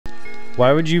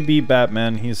Why would you beat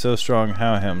Batman? He's so strong.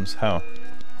 How, Hems? How?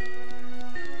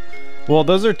 Well,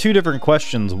 those are two different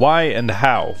questions. Why and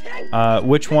how?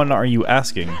 Which one are you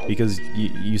asking? Because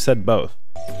you said both.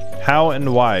 How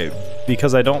and why?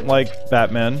 Because I don't like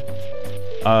Batman.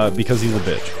 Because he's a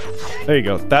bitch. There you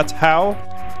go. That's how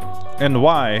and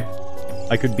why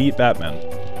I could beat Batman.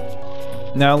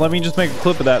 Now, let me just make a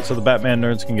clip of that so the Batman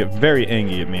nerds can get very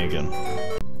angry at me again.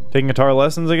 Taking guitar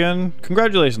lessons again?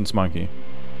 Congratulations, Monkey.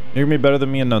 You're gonna be better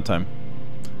than me in no time.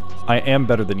 I am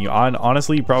better than you.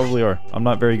 Honestly, you probably are. I'm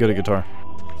not very good at guitar.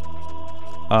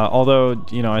 Although,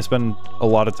 you know, I spend a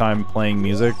lot of time playing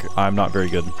music, I'm not very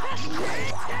good.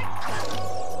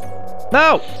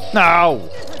 No! No!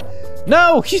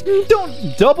 No!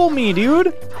 Don't double me,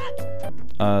 dude!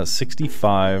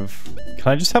 65.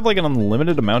 Can I just have, like, an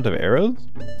unlimited amount of arrows?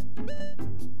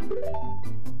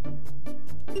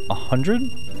 100?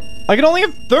 I can only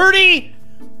have 30?!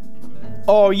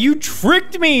 Oh, you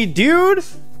tricked me, dude!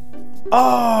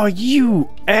 Oh, you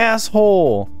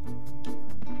asshole!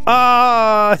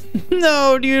 Ah,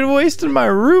 no, dude, wasted my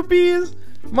rupees!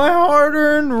 My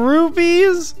hard-earned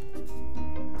rupees!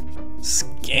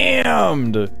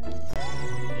 Scammed!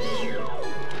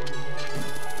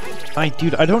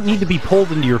 Dude, I don't need to be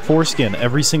pulled into your foreskin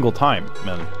every single time,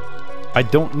 man. I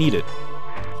don't need it.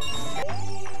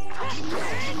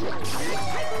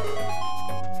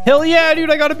 Hell yeah,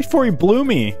 dude, I got it before he blew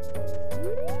me.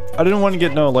 I didn't want to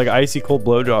get no, like, icy cold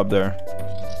blowjob there.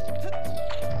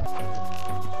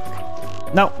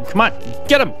 No, come on,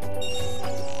 get him.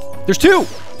 There's two.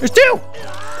 There's two.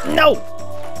 No.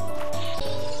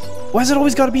 Why has it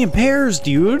always got to be in pairs,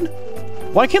 dude?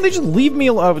 Why can't they just leave me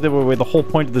alone? Wait, the whole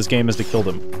point of this game is to kill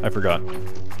them. I forgot.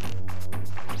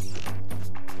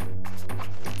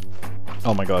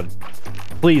 Oh my god.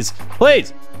 Please,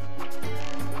 please.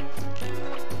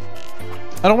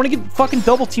 I don't want to get fucking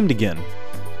double teamed again.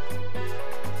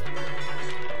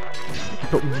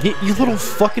 Get your little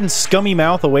fucking scummy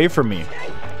mouth away from me.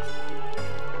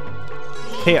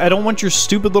 Hey, I don't want your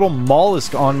stupid little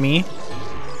mollusk on me.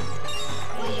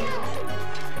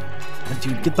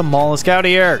 Dude, get the mollusk out of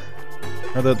here!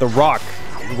 Or the rock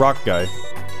guy.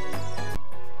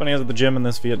 When I was at the gym and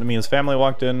this Vietnamese family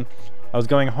walked in, I was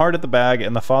going hard at the bag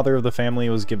and the father of the family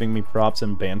was giving me props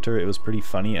and banter. It was pretty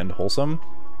funny and wholesome.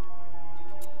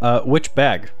 Which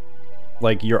bag?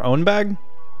 Like, your own bag?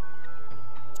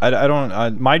 I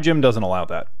don't... my gym doesn't allow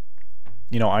that.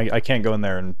 You know, I can't go in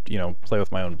there and, you know, play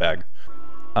with my own bag.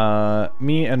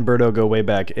 Me and Birdo go way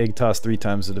back. Egg toss 3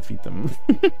 times to defeat them.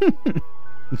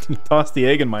 Toss the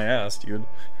egg in my ass, dude.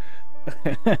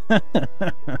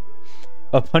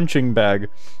 A punching bag.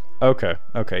 Okay,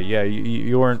 okay, yeah,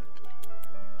 you weren't...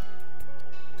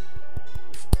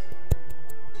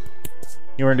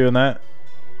 You weren't doing that?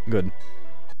 Good.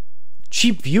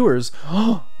 Cheap viewers?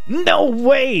 No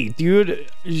way,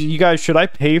 dude! You guys, should I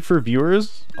pay for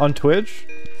viewers on Twitch?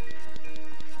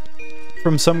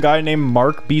 From some guy named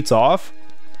Mark Beats Off?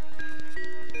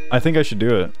 I think I should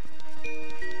do it.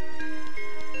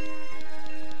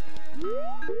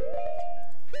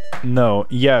 No,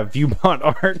 yeah, Viewbot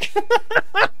Arc.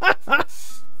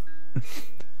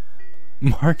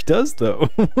 Mark does, though.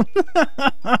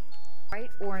 Bright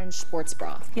orange sports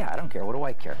bra. Yeah, I don't care. What do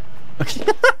I care?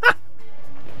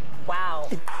 Wow.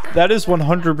 That is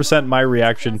 100% my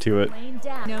reaction to it.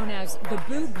 Known as the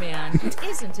boob man, who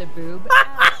isn't a boob.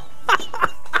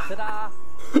 Ta-da!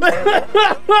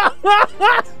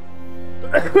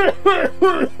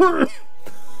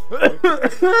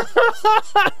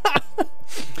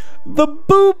 The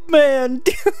boob man,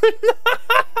 dude.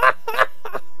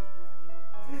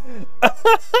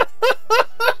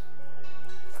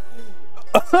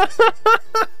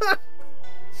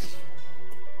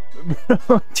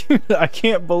 Dude, I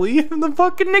can't believe the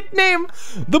fucking nickname,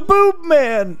 the boob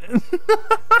man.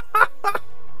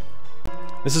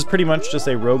 This is pretty much just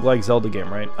a roguelike Zelda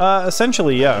game, right?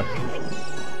 Essentially, yeah.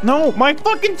 No, my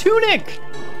fucking tunic!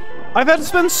 I've had to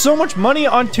spend so much money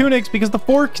on tunics because the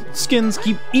foreskins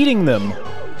keep eating them.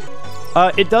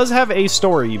 It does have a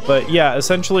story, but yeah,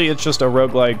 essentially it's just a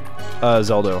roguelike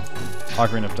Zelda.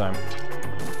 Ocarina of Time.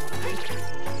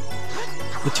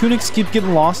 The tunics keep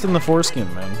getting lost in the foreskin,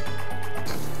 man.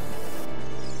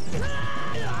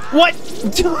 What?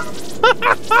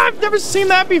 I've never seen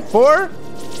that before!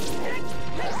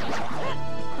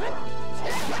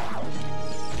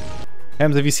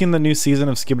 Hams, have you seen the new season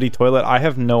of Skibidi Toilet? I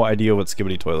have no idea what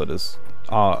Skibidi Toilet is.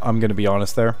 I'm gonna be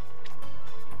honest there.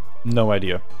 No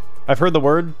idea. I've heard the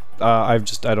word, I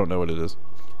don't know what it is.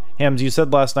 Hams, you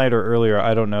said last night or earlier,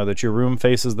 I don't know, that your room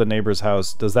faces the neighbor's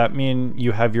house. Does that mean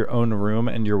you have your own room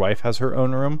and your wife has her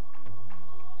own room?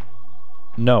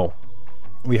 No.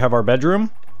 We have our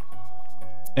bedroom,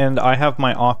 and I have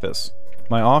my office.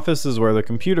 My office is where the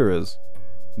computer is,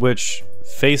 which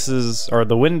faces, or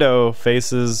the window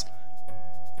faces,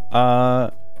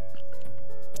 the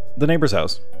neighbor's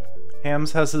house.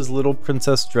 Hams has his little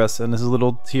princess dress and his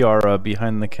little tiara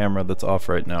behind the camera that's off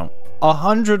right now.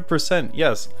 100%,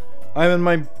 yes. I'm in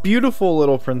my beautiful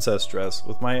little princess dress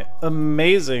with my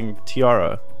amazing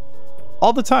tiara.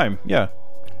 All the time, yeah.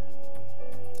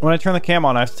 When I turn the cam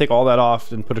on, I have to take all that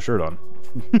off and put a shirt on.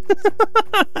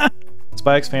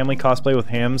 Spy X Family cosplay with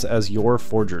Hams as your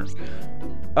forger.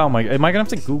 Oh my, am I gonna have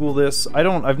to Google this?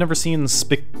 I've never seen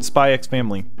Spy X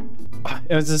Family.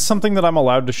 Is this something that I'm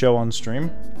allowed to show on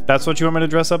stream? That's what you want me to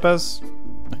dress up as?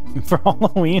 For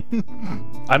Halloween?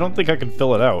 I don't think I can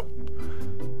fill it out.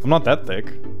 I'm not that thick.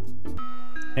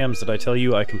 Hams, did I tell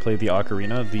you I can play the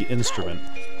ocarina, the instrument?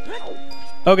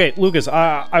 Okay, Lucas,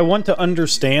 I want to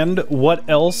understand what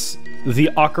else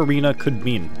the ocarina could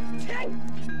mean.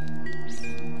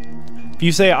 If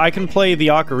you say I can play the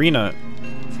ocarina,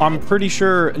 I'm pretty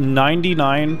sure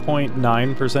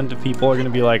 99.9% of people are going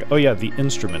to be like, oh yeah, the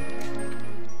instrument.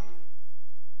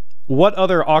 What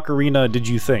other ocarina did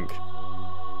you think?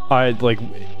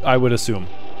 I would assume.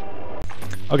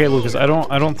 Okay, Lucas, I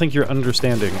don't think you're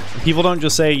understanding. People don't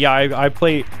just say, yeah, I can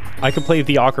play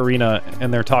the ocarina,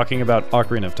 and they're talking about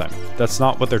Ocarina of Time. That's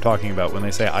not what they're talking about when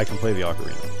they say, I can play the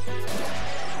ocarina.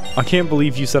 I can't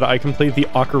believe you said I can play the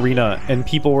ocarina, and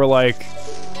people were like,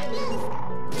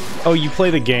 oh, you play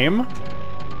the game?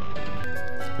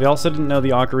 They also didn't know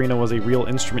the ocarina was a real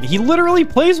instrument. He literally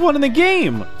plays one in the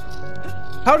game!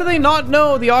 How do they not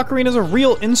know the ocarina is a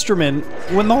real instrument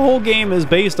when the whole game is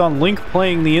based on Link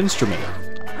playing the instrument?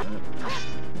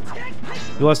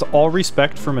 You lost all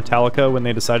respect for Metallica when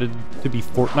they decided to be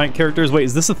Fortnite characters. Wait,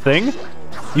 is this a thing?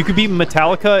 You could be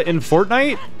Metallica in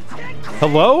Fortnite?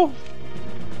 Hello?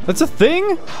 That's a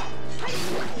thing?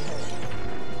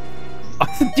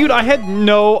 Dude, I had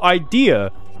no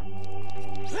idea.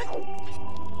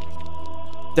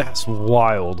 That's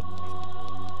wild.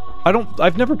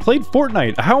 I've never played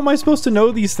Fortnite. How am I supposed to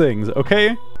know these things,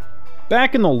 okay?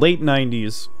 Back in the late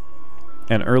 90s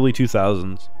and early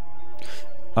 2000s,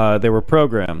 there were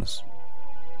programs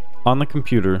on the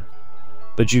computer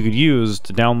that you could use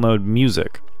to download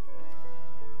music.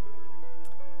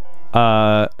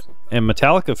 And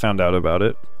Metallica found out about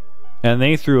it, and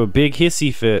they threw a big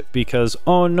hissy fit because,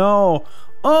 oh no,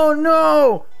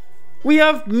 we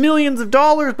have millions of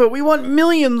dollars, but we want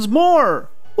millions more.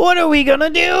 What are we gonna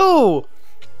do?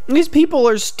 These people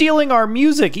are stealing our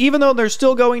music, even though they're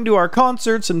still going to our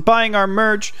concerts and buying our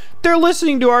merch. They're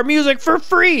listening to our music for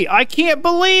free. I can't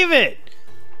believe it.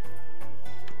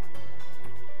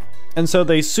 And so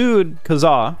they sued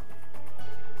Kazaa.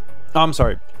 Oh, I'm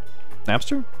sorry,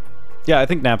 Napster? Yeah, I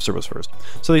think Napster was first.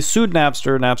 So they sued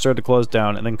Napster. Napster had to close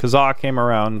down, and then Kazaa came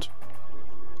around.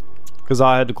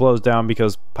 Kazaa had to close down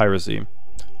because piracy.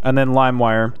 And then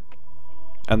LimeWire.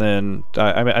 And then,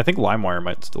 I think LimeWire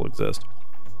might still exist.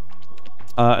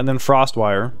 And then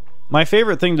FrostWire. My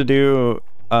favorite thing to do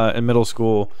in middle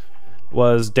school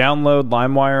was download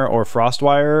LimeWire or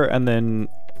FrostWire, and then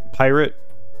pirate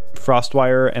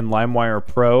FrostWire and LimeWire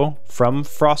Pro from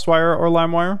FrostWire or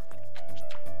LimeWire.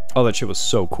 Oh, that shit was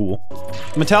so cool.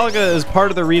 Metallica is part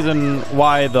of the reason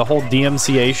why the whole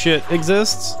DMCA shit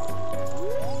exists,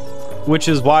 which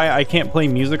is why I can't play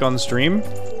music on stream.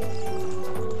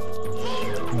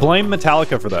 Blame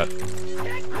Metallica for that.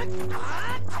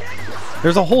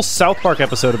 There's a whole South Park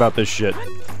episode about this shit.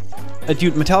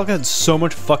 Dude, Metallica had so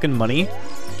much fucking money,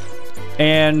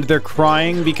 and they're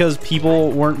crying because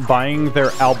people weren't buying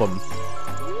their album.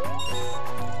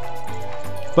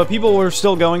 But people were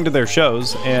still going to their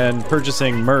shows and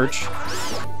purchasing merch.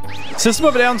 System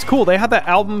of a Down's cool. They had that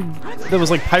album that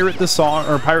was like Pirate the Song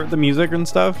or Pirate the Music and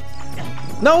stuff.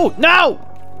 No! No!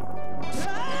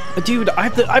 Dude,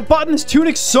 I've bought this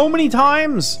tunic so many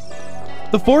times!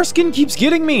 The foreskin keeps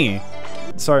getting me!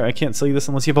 Sorry, I can't sell you this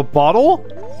unless you have a bottle?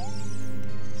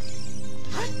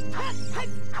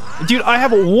 Dude, I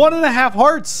have 1.5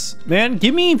 hearts, man.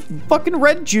 Give me fucking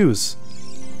red juice.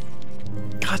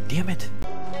 God damn it.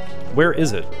 Where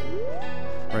is it?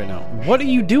 Right now. What are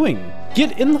you doing?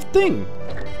 Get in the thing!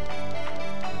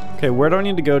 Okay, where do I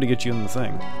need to go to get you in the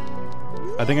thing?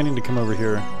 I think I need to come over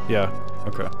here. Yeah,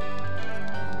 okay.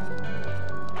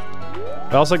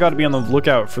 I also got to be on the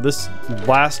lookout for this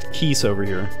last piece over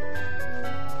here.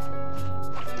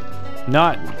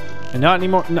 Not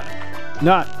anymore.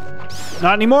 Not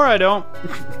anymore. I don't.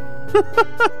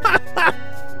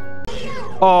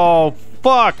 Oh,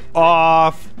 fuck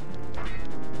off!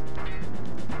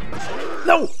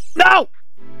 No! No!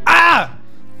 Ah!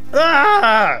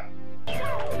 Ah!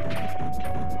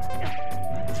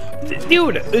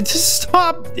 Dude, just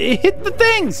stop. Hit the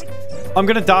things. I'm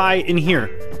gonna die in here.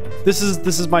 This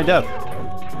is my death.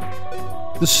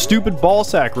 The stupid ball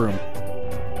sack room.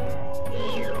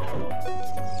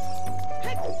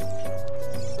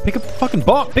 Pick up the fucking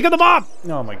bomb. Pick up the bomb.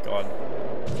 Oh my god.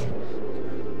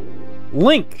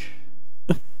 Link.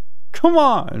 Come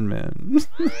on, man.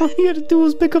 All you had to do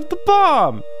was pick up the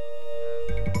bomb.